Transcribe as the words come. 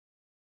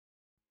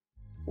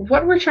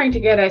What we're trying to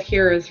get at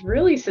here is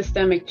really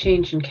systemic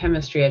change in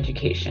chemistry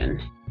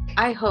education.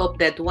 I hope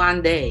that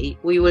one day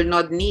we will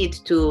not need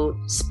to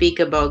speak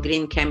about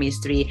green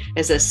chemistry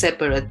as a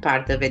separate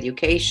part of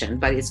education,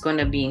 but it's going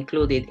to be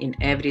included in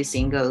every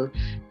single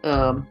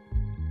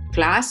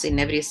class, in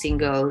every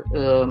single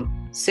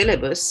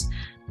syllabus,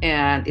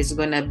 and it's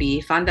going to be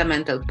a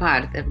fundamental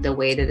part of the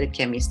way that the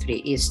chemistry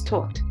is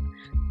taught.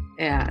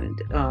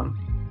 And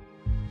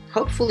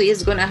hopefully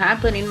it's going to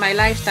happen in my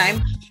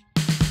lifetime.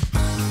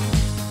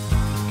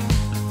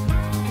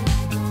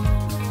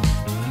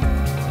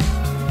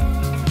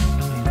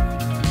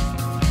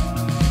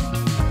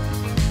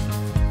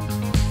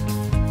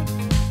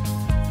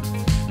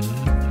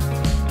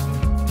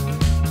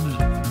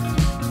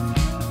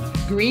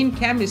 Green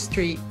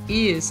chemistry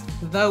is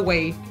the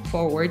way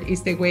forward,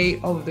 is the way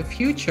of the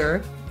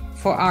future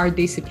for our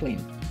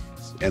discipline.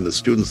 And the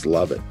students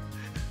love it.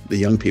 The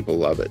young people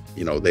love it.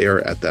 You know, they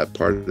are at that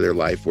part of their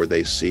life where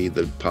they see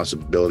the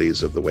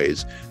possibilities of the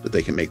ways that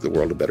they can make the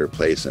world a better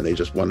place. And they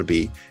just want to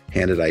be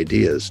handed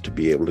ideas to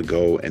be able to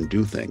go and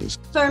do things.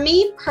 For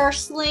me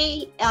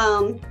personally,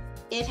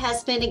 it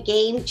has been a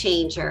game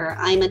changer.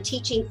 I'm a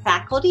teaching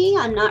faculty.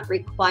 I'm not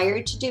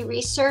required to do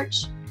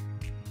research.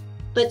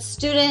 But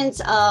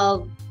students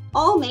of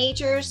all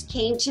majors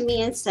came to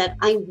me and said,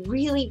 I'm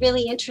really,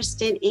 really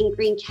interested in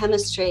green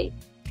chemistry.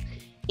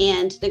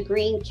 And the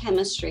green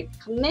chemistry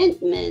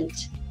commitment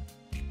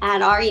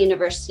at our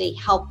university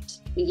helped,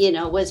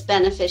 was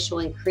beneficial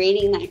in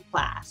creating that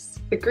class.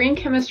 The green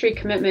chemistry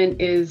commitment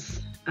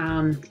is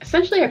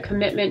essentially a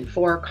commitment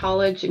for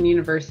college and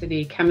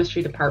university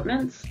chemistry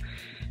departments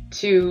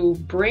to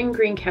bring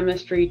green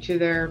chemistry to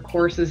their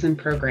courses and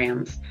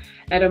programs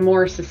at a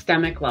more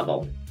systemic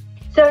level.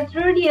 So it's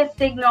really a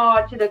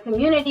signal to the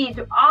community,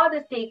 to all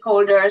the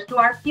stakeholders, to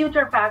our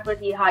future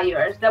faculty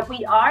hires that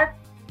we are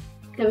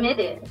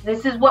committed.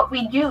 This is what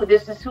we do.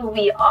 This is who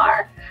we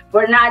are.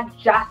 We're not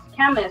just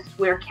chemists.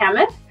 We're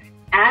chemists,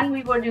 and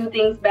we will do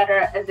things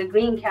better as a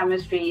green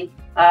chemistry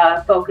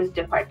focused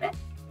department.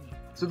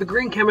 So the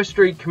green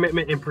chemistry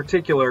commitment in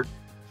particular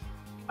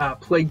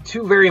played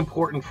two very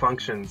important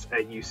functions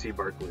at UC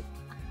Berkeley.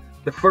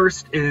 The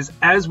first is,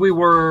 as we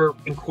were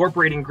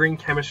incorporating green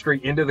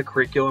chemistry into the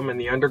curriculum in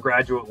the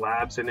undergraduate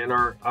labs and in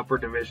our upper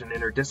division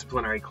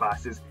interdisciplinary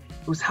classes,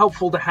 it was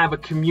helpful to have a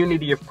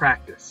community of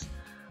practice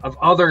of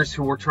others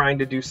who were trying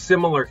to do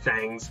similar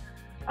things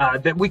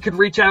that we could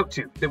reach out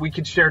to, that we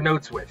could share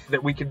notes with,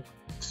 that we could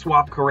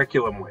swap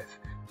curriculum with.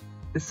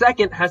 The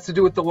second has to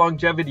do with the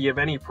longevity of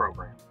any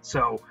program.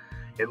 So,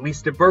 at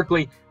least at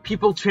Berkeley,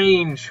 people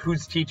change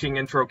who's teaching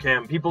intro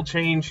chem, people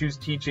change who's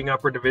teaching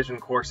upper division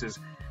courses.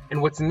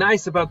 And what's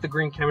nice about the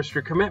green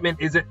chemistry commitment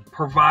is it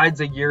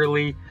provides a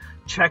yearly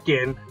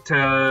check-in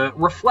to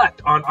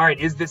reflect on, all right,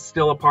 is this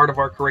still a part of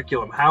our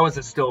curriculum? How is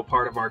it still a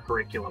part of our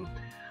curriculum?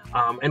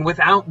 And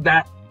without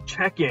that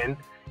check-in,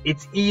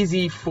 it's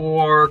easy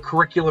for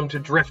curriculum to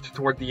drift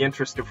toward the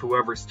interest of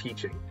whoever's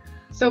teaching.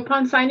 So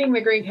upon signing the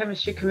green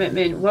chemistry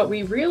commitment, what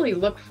we really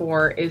look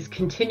for is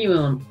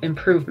continual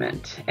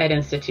improvement at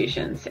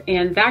institutions.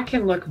 And that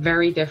can look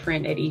very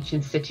different at each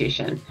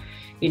institution.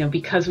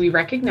 Because we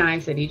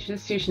recognize that each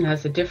institution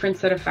has a different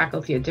set of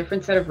faculty, a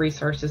different set of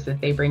resources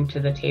that they bring to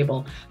the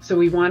table. So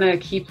we want to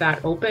keep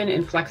that open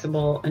and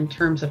flexible in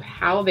terms of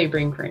how they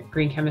bring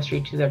green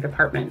chemistry to their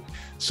department.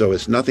 So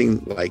it's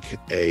nothing like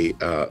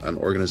an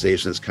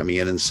organization that's coming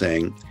in and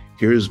saying,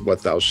 here's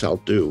what thou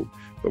shalt do.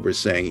 But we're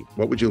saying,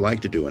 what would you like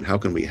to do and how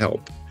can we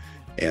help?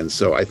 And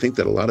so I think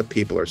that a lot of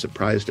people are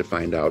surprised to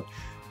find out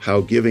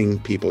how giving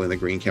people in the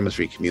green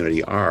chemistry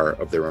community are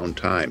of their own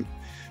time.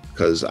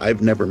 Because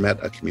I've never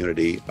met a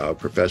community of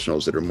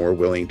professionals that are more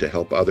willing to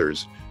help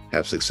others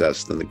have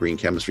success than the green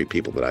chemistry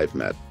people that I've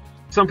met.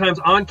 Sometimes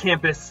on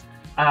campus,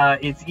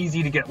 it's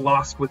easy to get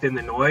lost within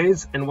the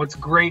noise. And what's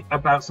great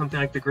about something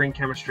like the green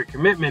chemistry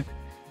commitment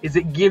is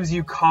it gives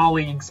you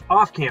colleagues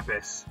off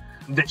campus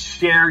that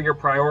share your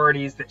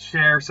priorities, that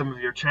share some of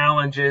your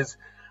challenges,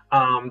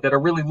 that are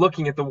really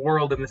looking at the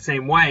world in the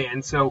same way.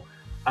 And so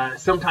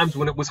sometimes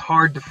when it was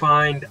hard to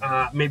find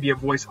maybe a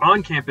voice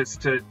on campus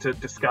to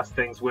discuss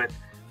things with,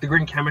 the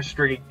green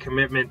chemistry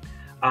commitment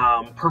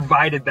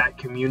provided that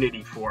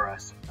community for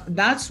us.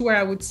 That's where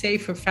I would say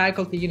for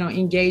faculty,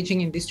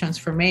 engaging in these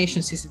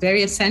transformations is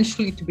very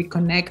essentially to be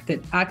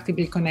connected,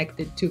 actively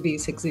connected to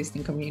these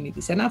existing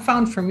communities. And I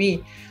found for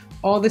me,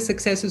 all the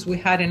successes we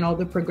had and all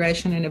the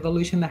progression and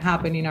evolution that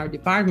happened in our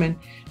department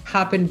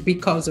happened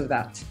because of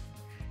that.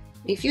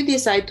 If you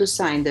decide to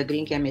sign the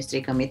green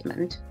chemistry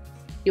commitment,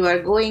 you are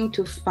going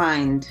to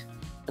find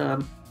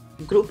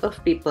group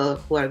of people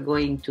who are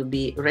going to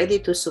be ready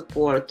to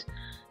support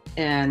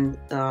and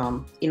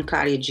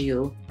encourage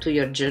you to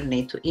your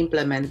journey to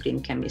implement green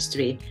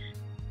chemistry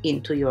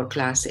into your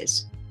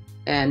classes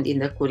and in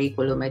the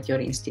curriculum at your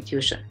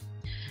institution.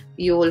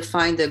 You will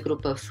find a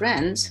group of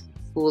friends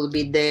who will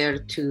be there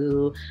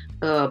to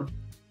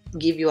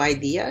give you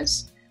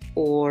ideas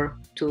or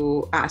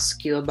to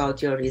ask you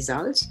about your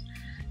results.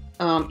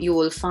 You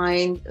will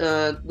find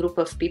a group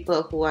of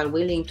people who are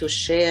willing to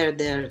share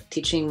their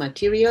teaching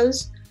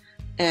materials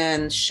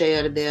and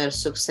share their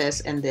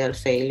success and their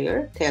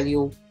failure, tell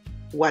you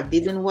what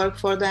didn't work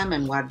for them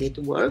and what did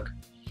work.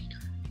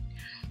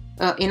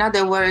 In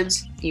other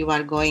words, you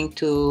are going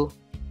to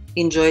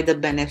enjoy the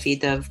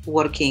benefit of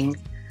working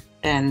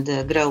and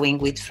growing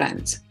with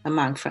friends,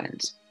 among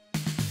friends.